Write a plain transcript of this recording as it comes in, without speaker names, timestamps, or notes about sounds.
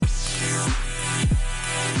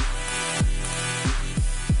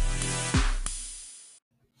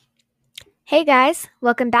Hey guys,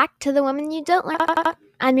 welcome back to The Woman You Don't Like.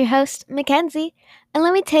 I'm your host, Mackenzie, and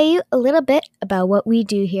let me tell you a little bit about what we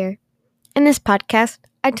do here. In this podcast,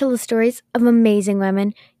 I tell the stories of amazing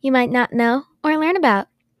women you might not know or learn about.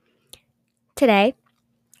 Today,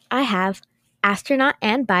 I have astronaut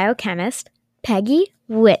and biochemist Peggy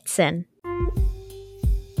Whitson.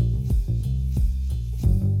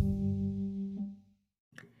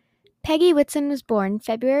 Peggy Whitson was born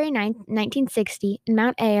February 9, 1960 in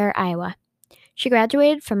Mount Ayr, Iowa. She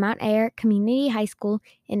graduated from Mount Ayr Community High School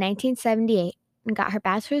in 1978 and got her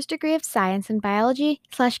bachelor's degree of science in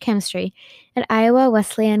biology/chemistry at Iowa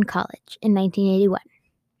Wesleyan College in 1981.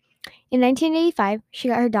 In 1985, she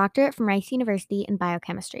got her doctorate from Rice University in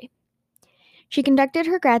biochemistry. She conducted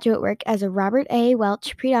her graduate work as a Robert A.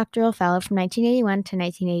 Welch predoctoral fellow from 1981 to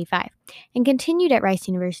 1985 and continued at Rice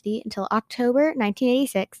University until October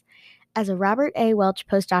 1986 as a Robert A. Welch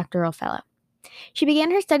postdoctoral fellow. She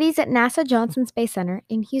began her studies at NASA Johnson Space Center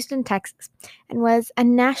in Houston, Texas, and was a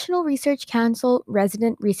National Research Council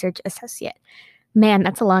Resident Research Associate. Man,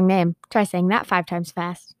 that's a long name. Try saying that 5 times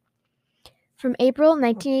fast. From April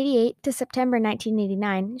 1988 to September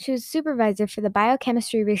 1989, she was supervisor for the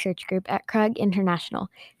Biochemistry Research Group at Krug International,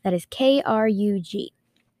 that is KRUG.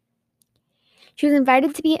 She was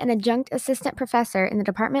invited to be an adjunct assistant professor in the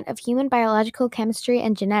Department of Human Biological Chemistry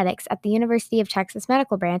and Genetics at the University of Texas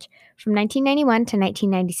Medical Branch from 1991 to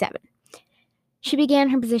 1997. She began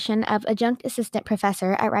her position of adjunct assistant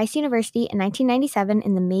professor at Rice University in 1997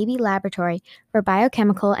 in the Mabee Laboratory for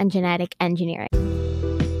Biochemical and Genetic Engineering.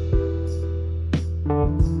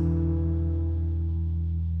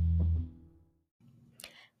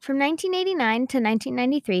 From 1989 to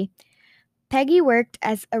 1993, Peggy worked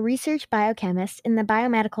as a research biochemist in the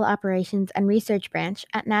Biomedical Operations and Research Branch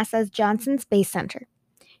at NASA's Johnson Space Center.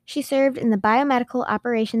 She served in the Biomedical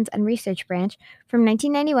Operations and Research Branch from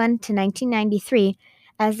 1991 to 1993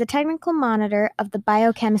 as the technical monitor of the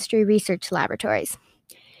Biochemistry Research Laboratories.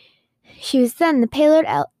 She was then the payload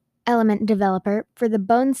element developer for the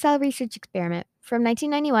bone cell research experiment from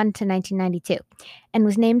 1991 to 1992 and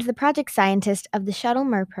was named the project scientist of the Shuttle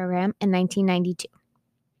Mir program in 1992.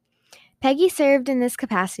 Peggy served in this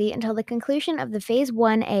capacity until the conclusion of the Phase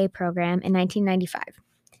 1A program in 1995.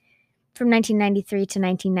 From 1993 to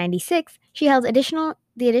 1996, she held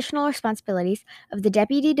the additional responsibilities of the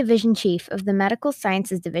Deputy Division Chief of the Medical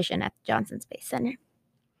Sciences Division at the Johnson Space Center.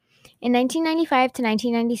 In 1995 to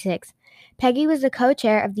 1996, Peggy was the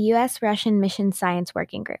co-chair of the U.S.-Russian Mission Science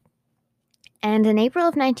Working Group. And in April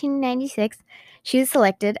of 1996, she was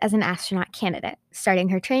selected as an astronaut candidate, starting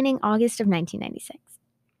her training August of 1996.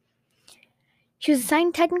 She was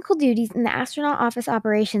assigned technical duties in the Astronaut Office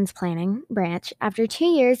Operations Planning branch after 2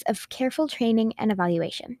 years of careful training and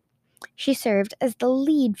evaluation. She served as the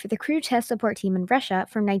lead for the crew test support team in Russia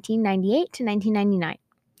from 1998 to 1999.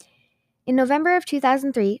 In November of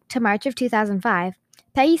 2003 to March of 2005,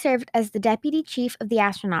 Peggy served as the Deputy Chief of the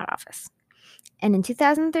Astronaut Office. And in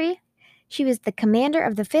 2003, she was the commander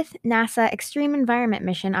of the 5th NASA Extreme Environment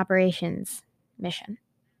Mission Operations Mission,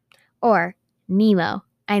 or NEMO.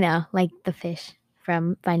 I know, like the fish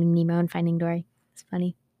from Finding Nemo and Finding Dory. It's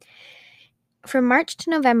funny. From March to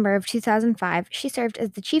November of 2005, she served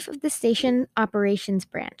as the chief of the Station Operations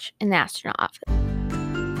Branch in the Astronaut Office.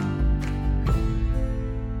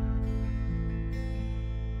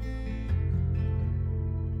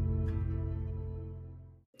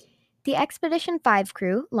 The Expedition 5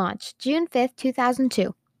 crew launched June 5,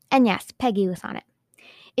 2002, and yes, Peggy was on it.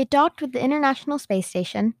 It docked with the International Space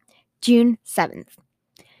Station June 7th.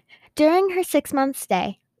 During her 6-month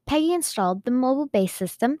stay, Peggy installed the mobile base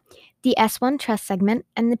system, the S1 truss segment,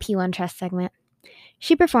 and the P1 truss segment.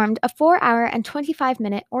 She performed a 4-hour and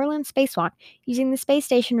 25-minute Orlan spacewalk using the space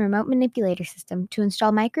station remote manipulator system to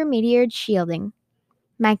install micrometeoroid shielding.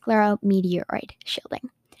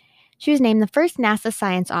 She was named the first NASA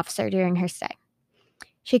science officer during her stay.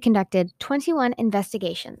 She conducted 21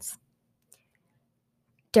 investigations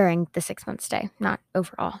during the 6-month stay, not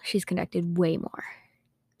overall. She's conducted way more.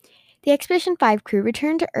 The Expedition 5 crew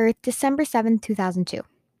returned to Earth December 7, 2002.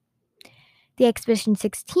 The Expedition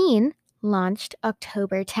 16 launched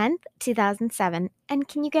October 10th, 2007, and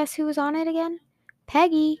can you guess who was on it again?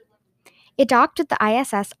 Peggy. It docked with the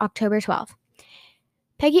ISS October 12th.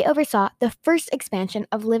 Peggy oversaw the first expansion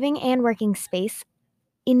of living and working space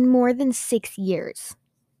in more than 6 years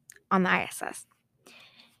on the ISS.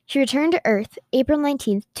 She returned to Earth April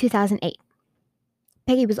 19th, 2008.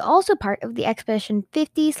 Peggy was also part of the Expedition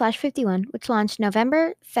 50/51, which launched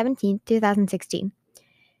November 17, 2016.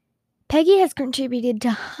 Peggy has contributed to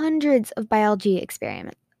hundreds of biology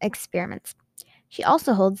experiments. She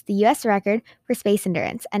also holds the U.S. record for space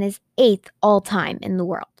endurance and is 8th all-time in the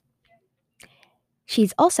world.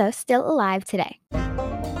 She's also still alive today.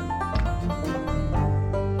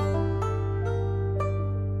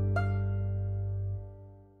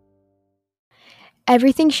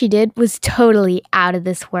 Everything she did was totally out of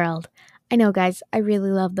this world. I know, guys, I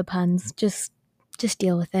really love the puns. Just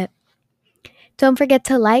deal with it. Don't forget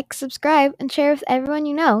to like, subscribe, and share with everyone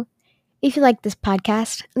you know. If you like this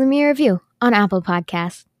podcast, leave me a review on Apple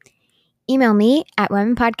Podcasts. Email me at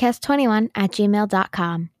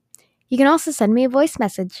womenpodcast21@gmail.com. You can also send me a voice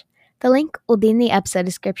message. The link will be in the episode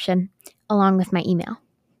description, along with my email.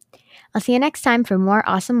 I'll see you next time for more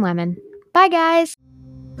awesome women. Bye, guys!